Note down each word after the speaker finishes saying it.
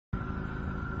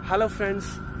Hello friends,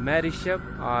 मैं ऋषभ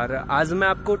और आज मैं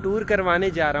आपको टूर करवाने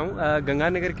जा रहा हूँ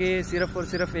गंगानगर के सिर्फ और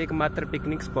सिर्फ एकमात्र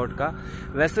पिकनिक स्पॉट का।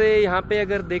 वैसे यहाँ पे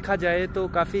अगर देखा जाए तो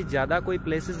काफ़ी ज़्यादा कोई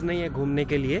प्लेसेस नहीं है घूमने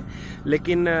के लिए,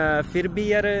 लेकिन फिर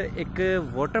भी यार एक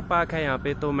वाटर पार्क है यहाँ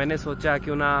पे, तो मैंने सोचा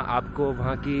क्यों ना आपको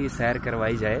वहाँ की सैर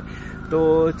करवाई जाए।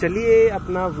 तो चलिए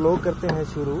अपना व्लॉग करते हैं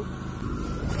शुरू।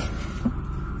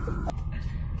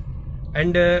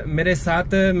 एंड मेरे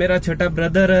साथ मेरा छोटा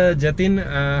ब्रदर जतिन,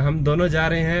 हम दोनों जा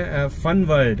रहे हैं फन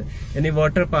वर्ल्ड यानी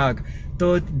वाटर पार्क।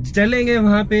 तो चलेंगे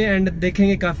वहां पे एंड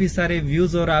देखेंगे काफी सारे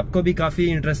व्यूज और आपको भी काफी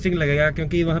इंटरेस्टिंग लगेगा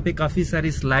क्योंकि वहां पे काफी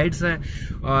सारी स्लाइड्स हैं।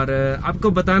 और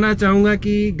आपको बताना चाहूंगा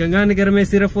कि गंगानगर में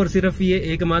सिर्फ और सिर्फ ये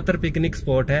एकमात्र पिकनिक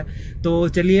स्पॉट है। तो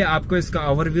चलिए आपको इसका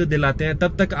ओवरव्यू दिलाते हैं,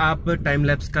 तब तक आप टाइम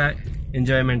लैप्स का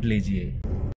एंजॉयमेंट लीजिए।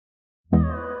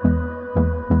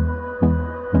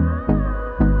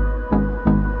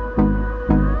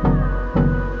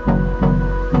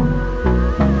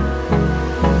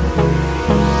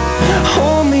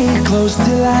 Close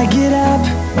till I get up.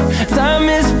 Time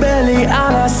is barely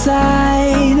on our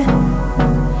side.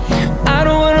 I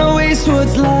don't wanna waste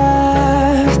what's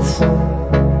left.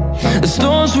 The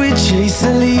storms we chase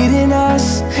are leading us,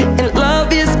 and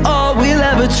love is all we'll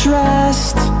ever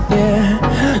trust. Yeah,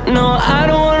 no, I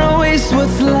don't wanna waste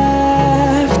what's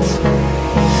left.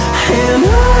 And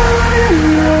on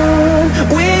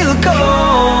we'll go,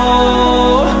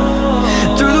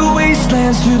 through the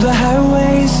wastelands, through the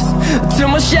highways, till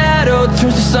my shadow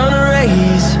turns to sun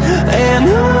rays. And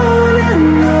on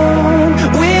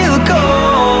we'll go,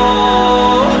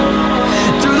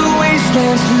 through the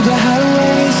wastelands, through the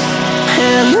highways,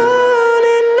 and on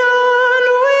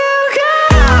we'll go.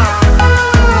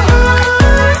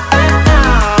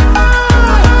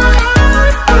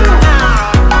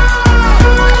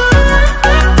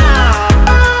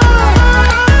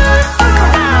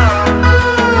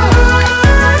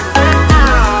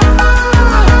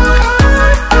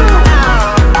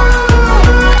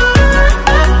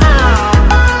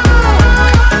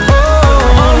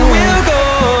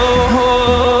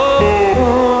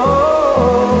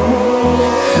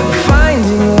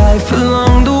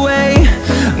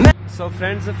 तो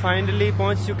friends finally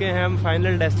पहुंच चुके हैं हम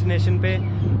final destination पे।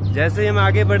 जैसे ही हम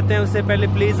आगे बढ़ते हैं उससे पहले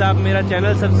प्लीज आप मेरा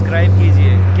चैनल सब्सक्राइब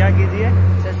कीजिए। क्या कीजिए?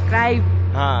 सब्सक्राइब।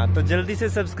 हाँ, तो जल्दी से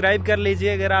सब्सक्राइब कर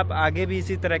लीजिए अगर आप आगे भी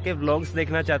इसी तरह के व्लॉग्स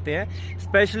देखना चाहते हैं,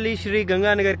 स्पेशली श्री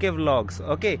गंगानगर के व्लॉग्स।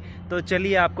 ओके, तो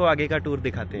चलिए आपको आगे का टूर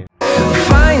दिखाते हैं।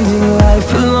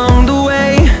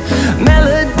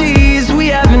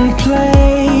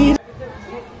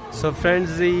 सो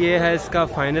फ्रेंड्स, ये है इसका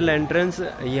फाइनल एंट्रेंस।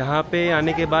 यहाँ पे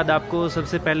आने के बाद आपको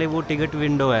सबसे पहले वो टिकट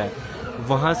विंडो है,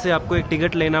 वहाँ से आपको एक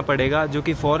टिकट लेना पड़ेगा जो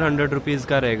कि 400 रुपीज़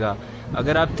का रहेगा।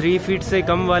 अगर आप 3 फीट से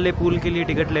कम वाले पूल के लिए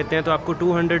टिकट लेते हैं तो आपको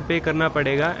 200 पे करना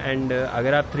पड़ेगा। एंड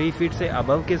अगर आप 3 फीट से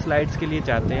अबव के स्लाइड्स के लिए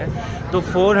चाहते हैं तो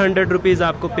 400 रुपीज़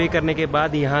आपको पे करने के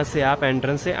बाद यहाँ से आप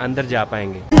एंट्रेंस से अंदर जा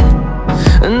पाएंगे।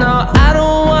 No, I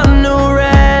don't want no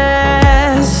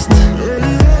rest.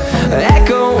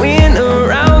 Echoing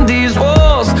around these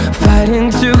walls, fighting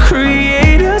to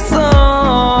create a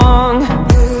song.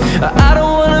 I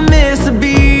don't wanna miss a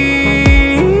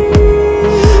beat.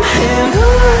 And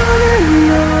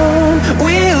on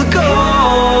we'll go,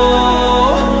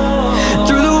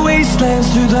 through the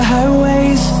wastelands, through the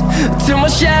highways, till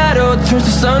my shadow turns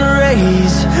to sun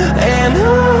rays. And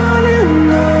on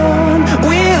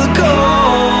we'll go,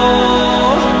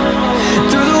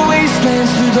 through the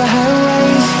wastelands, through the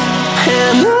highways,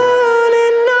 and on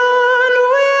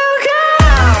we'll go.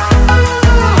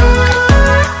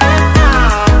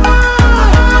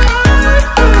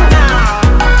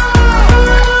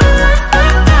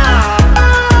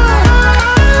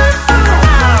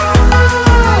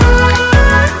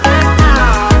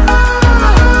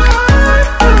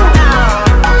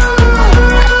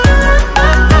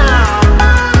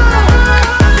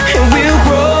 And we'll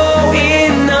grow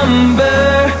in number,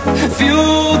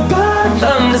 fueled by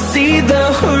them to see the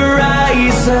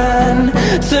horizon,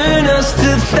 turn us to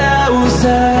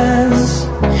thousands.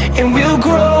 And we'll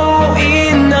grow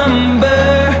in number,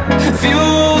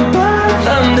 fueled by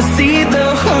them to see the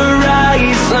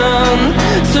horizon,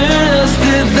 turn us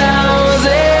to thousands.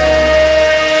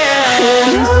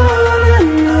 And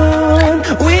on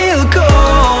we'll go,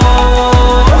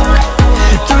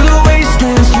 through the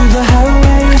wastelands, through the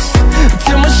highways,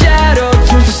 till my shadow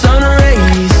turns to sun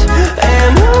rays.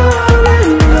 And on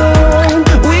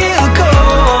we'll go,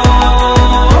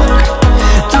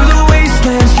 through the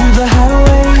wastelands, through the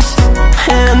highways,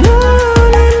 and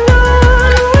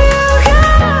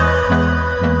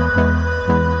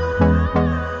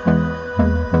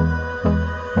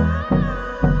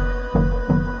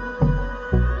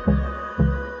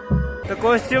तो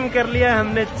costume कर लिया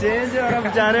हमने change और अब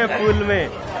जा रहे हैं pool में।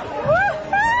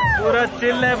 पूरा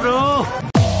चिल है ब्रो।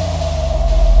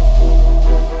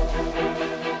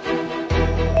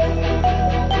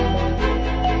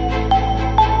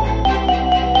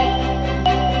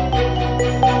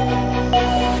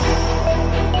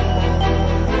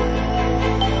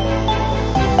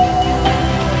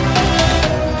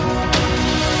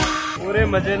 पूरे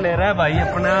मजे ले रहा है भाई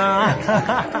अपना।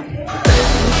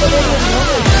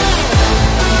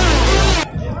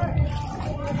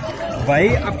 भाई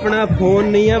अपना फोन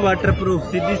नहीं है वाटरप्रूफ,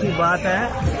 सीधी सी बात है।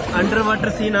 अंडर वाटर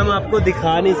सीन हम आपको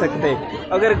दिखा नहीं सकते।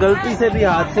 अगर गलती से भी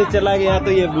हाथ से चला गया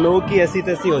तो ये व्लॉग की ऐसी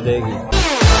तैसी हो जाएगी।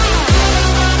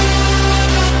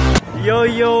 यो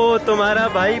यो तुम्हारा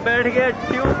भाई बैठ गया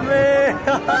ट्यूब में।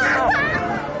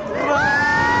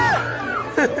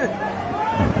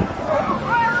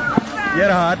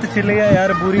 यार हाथ छिल गया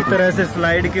यार बुरी तरह से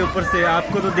स्लाइड के ऊपर से।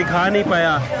 आपको तो दिखा नहीं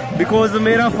पाया बिकॉज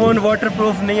मेरा फोन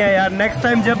वाटरप्रूफ नहीं है यार। नेक्स्ट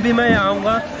टाइम जब भी मैं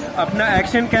आऊंगा अपना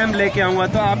एक्शन कैम लेके आऊंगा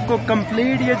तो आपको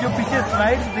कंप्लीट ये जो पीछे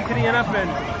स्लाइड्स दिख रही है ना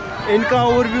फ्रेंड्स, इनका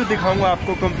ओवरव्यू दिखाऊंगा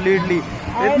आपको कंप्लीटली।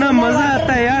 इतना मजा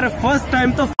आता है यार, फर्स्ट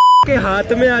टाइम तो के हाथ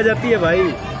में आ जाती है भाई।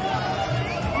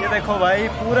 ये देखो भाई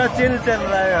पूरा चिल चल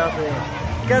रहा है यहाँ पे।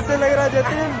 कैसे लग रहा है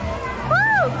जतिन?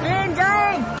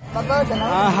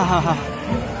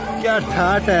 क्या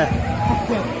ठाट है,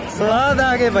 स्वाद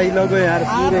आ गए भाई लोगों यार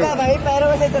पूरे। भाई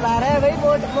पैरों से चला रहा है भाई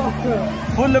बोट को।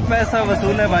 फुल पैसा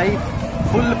वसूल है भाई,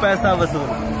 फुल पैसा वसूल।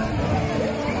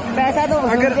 पैसा तो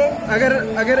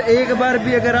अगर एक बार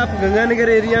भी अगर आप गंगानगर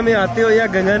एरिया में आते हो या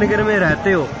गंगानगर में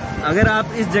रहते हो, अगर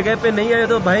आप इस जगह पे नहीं आए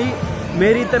तो भाई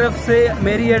मेरी तरफ से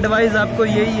मेरी एडवाइस आपको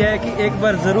यही है कि एक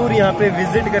बार जरूर यहाँ पे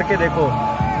विजिट करके देखो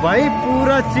भाई।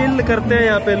 पूरा चिल करते हैं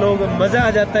यहाँ पे लोग, मजा आ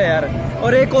जाता है यार।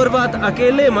 और एक और बात,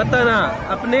 अकेले मत आना,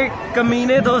 अपने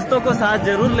कमीने दोस्तों को साथ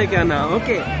जरूर लेके आना।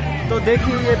 ओके, तो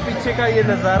देखिए ये पीछे का ये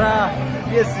नजारा,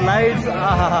 ये स्लाइड्स,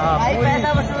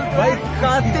 भाई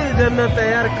कातिल जन्नत है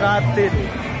यार, कातिल।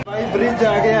 भाई ब्रिज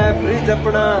आ गया है, ब्रिज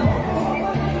अपना।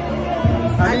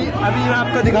 अभी मैं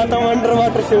आपको दिखाता हूँ अंडर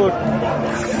वाटर शॉट।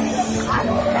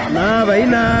 ना भाई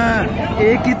ना,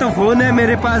 एक ही तो फोन है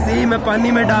मेरे पास, ही मैं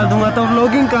पानी में डाल दूंगा तो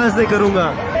व्लॉगिंग कहाँ से करूंगा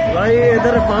भाई।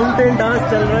 इधर फाउंटेन डांस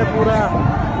चल रहा है,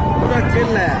 पूरा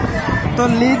चिल है। तो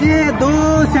लीजिए 2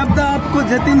 शब्द आपको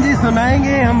जतिन जी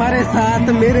सुनाएंगे हमारे साथ,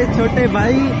 मेरे छोटे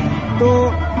भाई। तो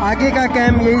आगे का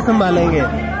कैम यही संभालेंगे।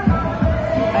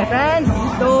 फ्रेंड्स,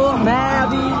 तो मैं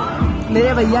अभी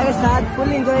मेरे भैया के साथ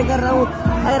फुल एंजॉय कर रहा हूँ।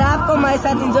 अगर आपको हमारे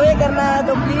साथ एंजॉय करना है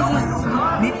तो प्लीज इस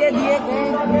नीचे दिए गए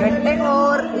घंटे को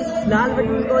और इस लाल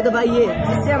बटन को दबाइए,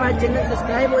 जिससे हमारा चैनल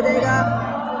सब्सक्राइब हो जाएगा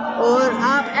और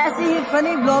आप ऐसी ही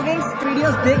फनी ब्लॉगिंग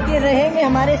वीडियोस देखते रहेंगे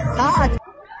हमारे साथ।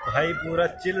 भाई पूरा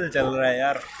चिल चल रहा है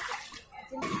यार।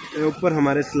 ऊपर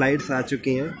हमारे स्लाइड्स आ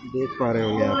चुकी हैं, देख पा रहे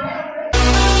होंगे आप।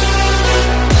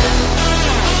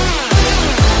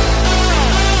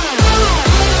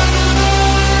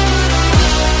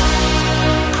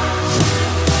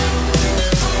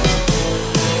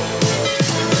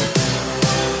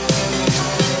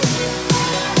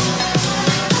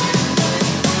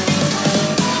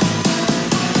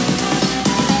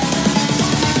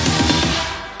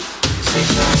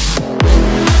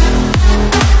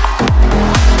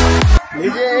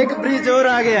 लीजिए एक ब्रिज और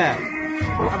आ गया है,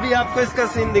 अभी आपको इसका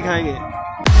सीन दिखाएंगे।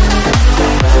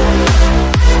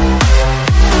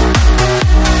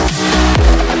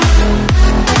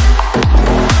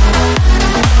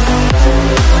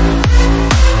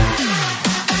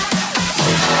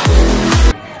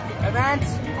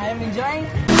 I am enjoying.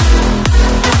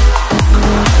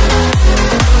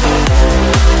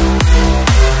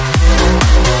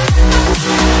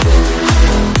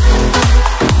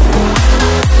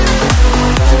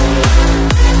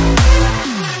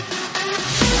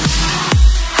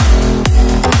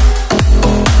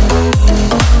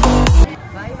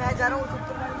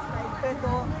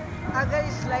 तो अगर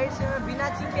इस स्लाइड से मैं बिना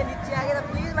चीख के नीचे आ गया तो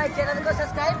प्लीज मेरे चैनल को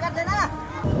सब्सक्राइब कर देना।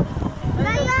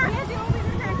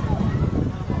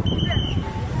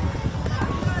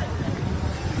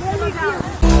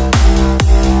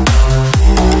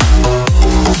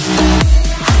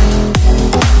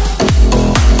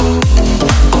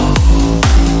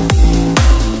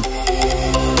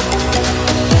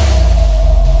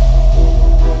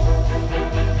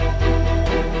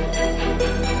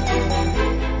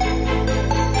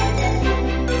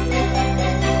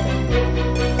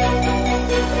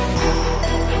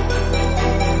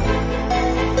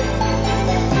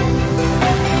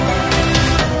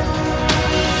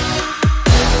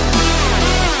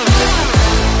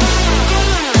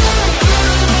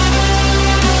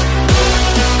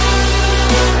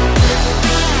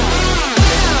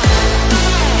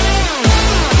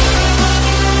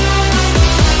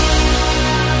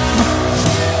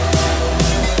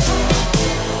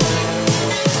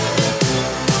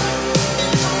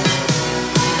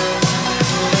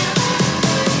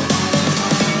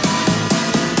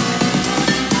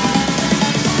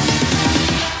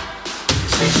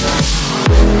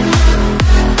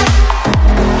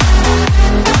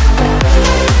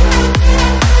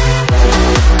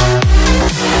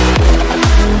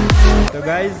 तो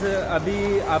गाइज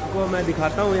अभी आपको मैं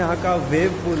दिखाता हूँ यहाँ का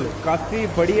वेव पूल। काफ़ी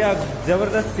बढ़िया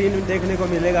ज़बरदस्त सीन देखने को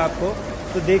मिलेगा आपको,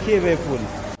 तो देखिए वेव पूल।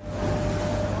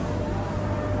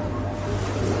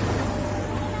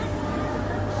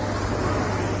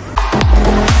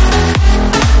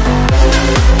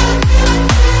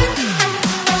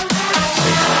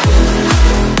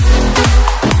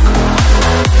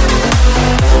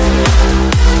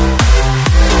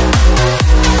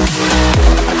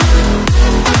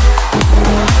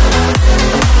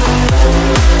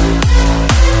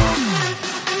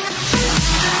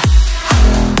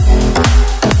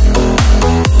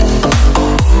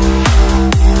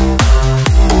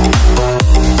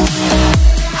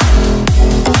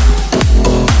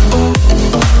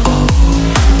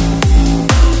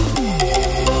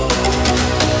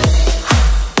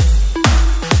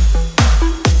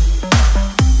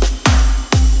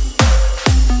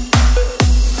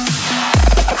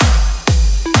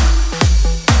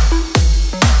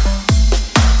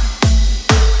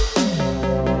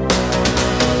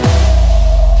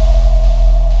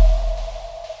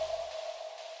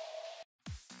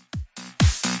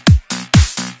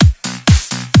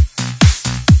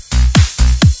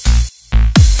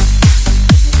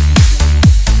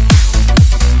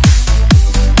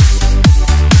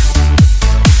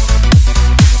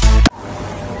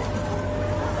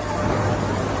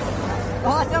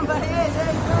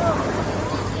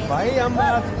 भाई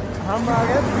हम आ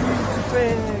गए बीच पे,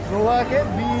 गोवा के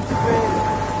बीच पे,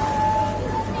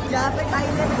 जहाँ पे खाई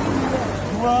ले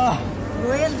वाह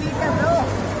रॉयल बीच है ब्रो।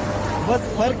 बस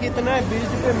फर्क इतना है,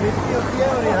 बीच पे मिट्टी होती है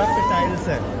और यहाँ पे टाइल्स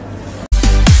है।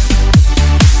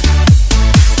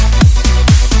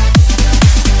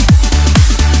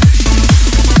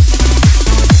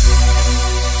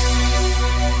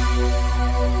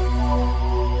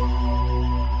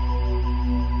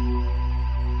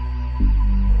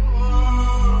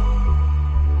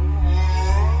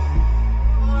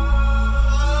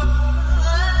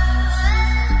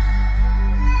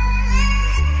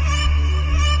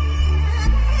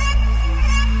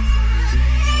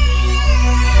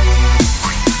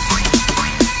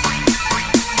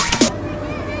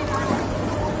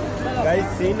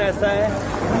 गाइस सीन ऐसा है,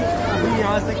 अभी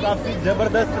यहाँ से काफी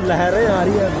जबरदस्त लहरें आ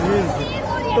रही है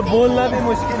वेव्स, तो बोलना भी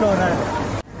मुश्किल हो रहा है।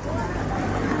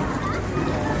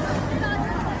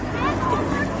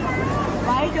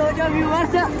 भाई जो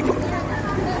व्यूअर्स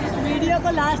इस वीडियो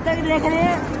को लास्ट तक देख रहे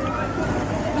हैं,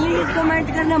 प्लीज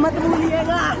कमेंट करना मत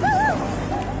भूलिएगा।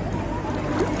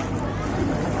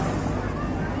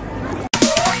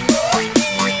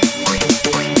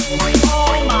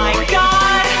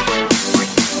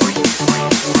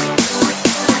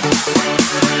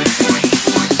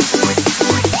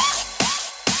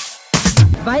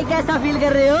 भाई कैसा फील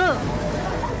कर रहे हो?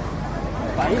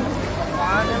 भाई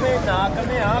कान में, नाक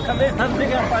में, आँख में, सब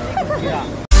जगह पानी घुस गया।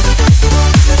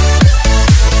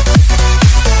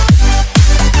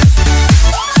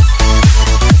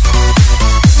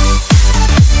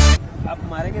 अब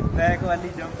मारेंगे बैक वाली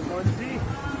जंप। कौन सी?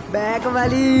 बैक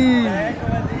वाली। बैक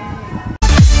वाली।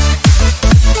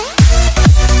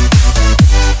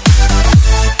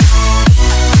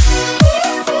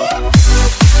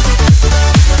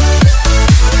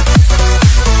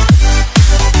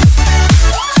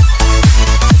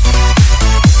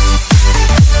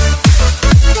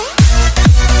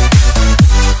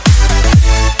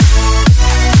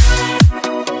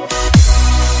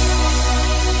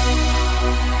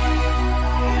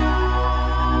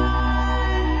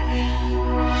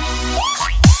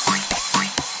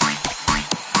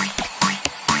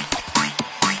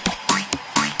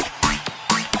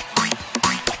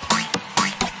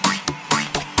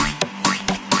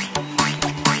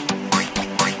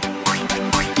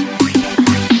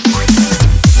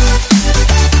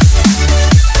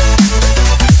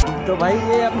 तो भाई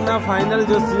ये अपना फाइनल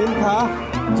जो सीन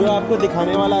था, जो आपको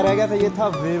दिखाने वाला रह गया था, ये था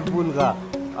वेव पूल का।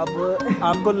 अब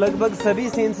आपको लगभग सभी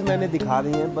सीन्स मैंने दिखा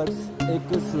दिए हैं, बस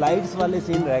एक स्लाइड्स वाले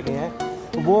सीन रह गए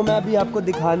हैं, वो मैं अभी आपको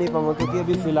दिखा नहीं पाऊंगा क्योंकि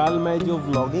अभी फ़िलहाल मैं जो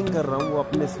व्लॉगिंग कर रहा हूँ वो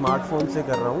अपने स्मार्टफोन से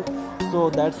कर रहा हूँ, सो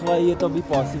दैट्स वाई ये तो अभी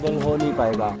पॉसिबल हो नहीं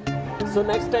पाएगा। सो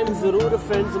नेक्स्ट टाइम ज़रूर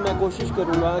फ्रेंड्स मैं कोशिश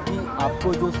करूँगा कि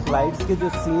आपको जो स्लाइड्स के जो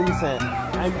सीन्स हैं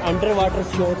एंड अंडर वाटर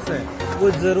शॉट्स हैं वो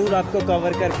ज़रूर आपको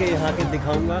कवर करके यहाँ के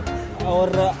दिखाऊँगा।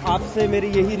 और आपसे मेरी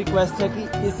यही रिक्वेस्ट है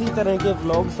कि इसी तरह के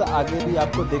व्लॉग्स आगे भी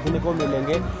आपको देखने को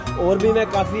मिलेंगे, और भी मैं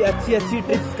काफ़ी अच्छी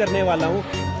ट्रिप्स करने वाला हूँ।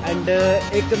 एंड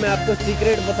एक मैं आपको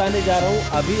सीक्रेट बताने जा रहा हूँ,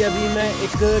 अभी मैं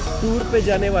एक टूर पे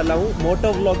जाने वाला हूँ,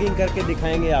 मोटो व्लॉगिंग करके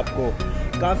दिखाएंगे आपको,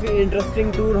 काफ़ी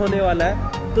इंटरेस्टिंग टूर होने वाला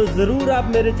है। तो ज़रूर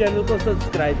आप मेरे चैनल को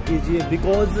सब्सक्राइब कीजिए,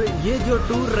 बिकॉज ये जो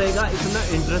टूर रहेगा इतना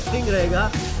इंटरेस्टिंग रहेगा,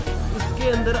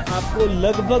 इसके अंदर आपको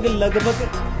लगभग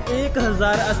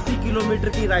 1080 किलोमीटर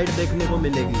की राइड देखने को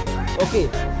मिलेगी। ओके,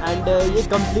 एंड ये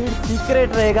कंप्लीट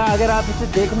सीक्रेट रहेगा। अगर आप इसे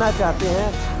देखना चाहते हैं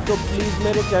तो प्लीज़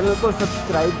मेरे चैनल को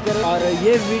सब्सक्राइब करें, और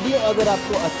ये वीडियो अगर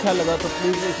आपको अच्छा लगा तो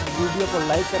प्लीज़ इस वीडियो को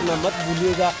लाइक करना मत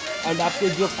भूलिएगा। एंड आपके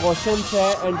जो क्वेश्चंस है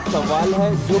एंड सवाल है,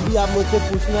 जो भी आप मुझसे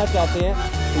पूछना चाहते हैं,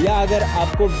 या अगर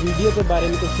आपको वीडियो के बारे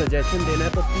में कुछ सजेशन देना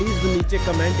है तो प्लीज़ नीचे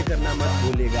कमेंट करना मत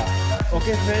भूलिएगा।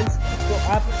 ओके फ्रेंड्स, तो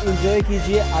आप इंजॉय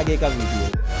कीजिए आगे का वीडियो।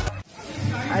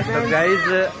 तो गाइज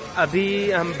अभी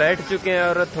हम बैठ चुके हैं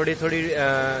और थोड़ी थोड़ी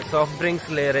सॉफ्ट ड्रिंक्स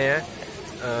ले रहे हैं,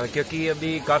 क्योंकि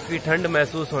अभी काफ़ी ठंड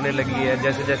महसूस होने लगी है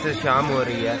जैसे जैसे शाम हो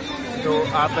रही है। तो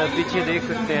आप पीछे देख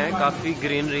सकते हैं काफ़ी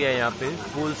ग्रीनरी है यहाँ पे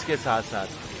पूल्स के साथ साथ।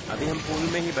 अभी हम पूल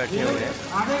में ही बैठे हुए हैं,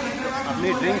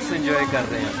 अपनी ड्रिंक्स एंजॉय कर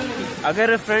रहे हैं।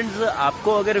 अगर फ्रेंड्स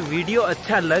आपको अगर वीडियो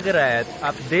अच्छा लग रहा है,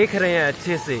 आप देख रहे हैं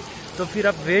अच्छे से, तो फिर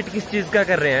आप वेट किस चीज़ का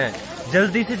कर रहे हैं?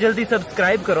 जल्दी से जल्दी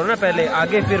सब्सक्राइब करो ना पहले,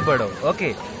 आगे फिर बढ़ो।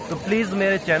 ओके, तो प्लीज़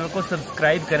मेरे चैनल को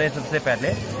सब्सक्राइब करें सबसे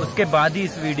पहले, उसके बाद ही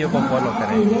इस वीडियो को फॉलो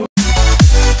करें।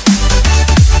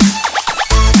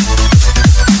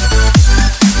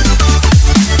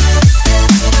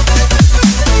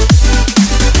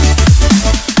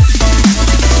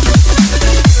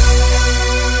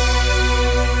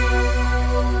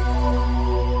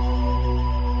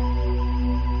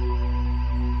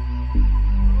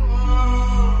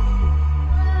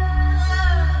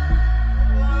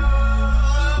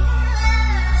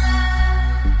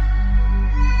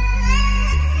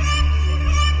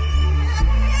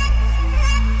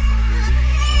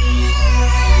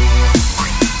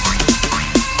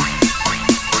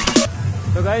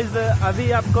 गाइज अभी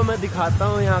आपको मैं दिखाता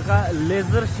हूँ यहाँ का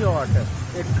लेजर शॉट।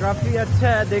 ये काफ़ी अच्छा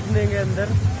है देखने के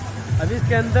अंदर। अभी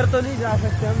इसके अंदर तो नहीं जा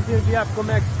सकते हम, फिर भी आपको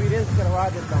मैं एक्सपीरियंस करवा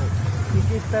देता हूँ कि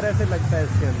किस तरह से लगता है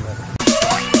इसके अंदर।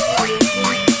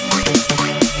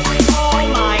 Oh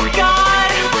my God!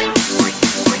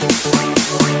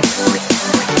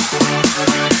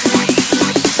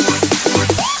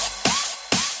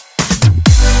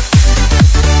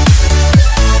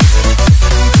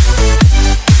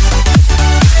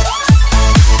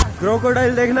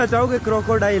 क्रोकोडाइल देखना चाहोगे?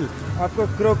 क्रोकोडाइल, आपको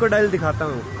क्रोकोडाइल दिखाता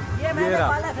हूँ। ये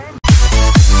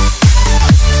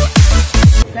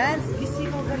फ्रेंड्स, किसी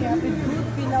को अगर यहाँ पे दूध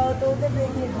पीना हो तो उधर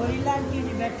देखिए गोरिल्ला आंटी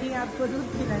जी बैठी हैं आपको दूध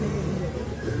पिलाने के लिए।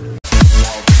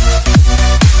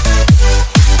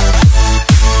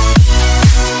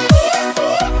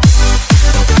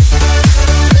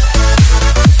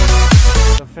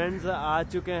 तो फ्रेंड्स आ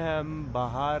चुके हैं हम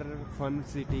बाहर फन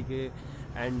सिटी के,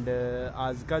 एंड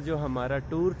आज का जो हमारा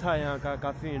टूर था यहाँ का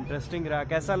काफ़ी इंटरेस्टिंग रहा।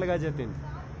 कैसा लगा जतिन?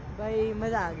 भाई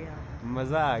मज़ा आ गया।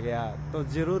 मज़ा आ गया, तो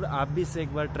ज़रूर आप भी इसे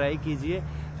एक बार ट्राई कीजिए।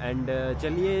 एंड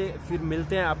चलिए फिर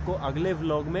मिलते हैं आपको अगले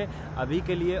व्लॉग में। अभी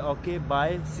के लिए okay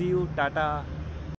bye, C you, Tata.